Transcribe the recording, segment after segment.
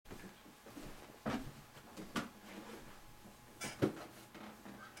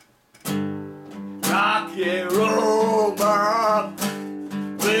rock and roll mom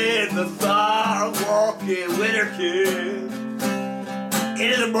with the thought of walking with her kid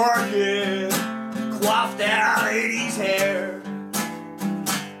into the market, coiffed out 80s hair,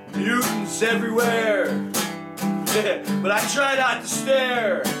 mutants everywhere, but I try not to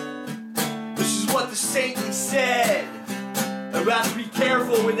stare. This is what the saintly said about to be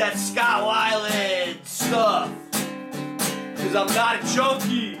careful with that Scott Weiland stuff, 'cause I'm not a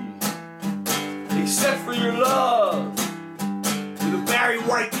junkie except for your love, with a Barry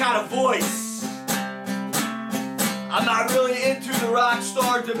White kind of voice. I'm not really into the rock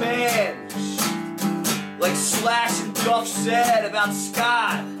star demands, like Slash and Duff said about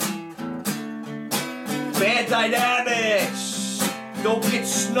Scott. Band dynamics don't get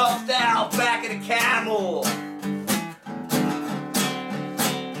snuffed out back in a Camel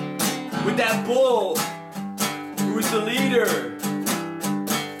with that bull who was the leader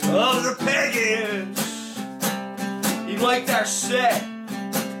of the Pagans. He liked our set,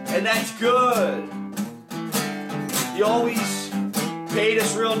 and that's good. He always paid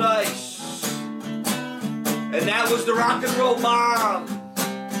us real nice. And that was the rock and roll mom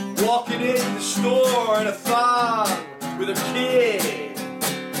walking into the store in a thong with her kid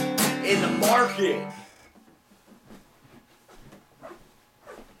in the market.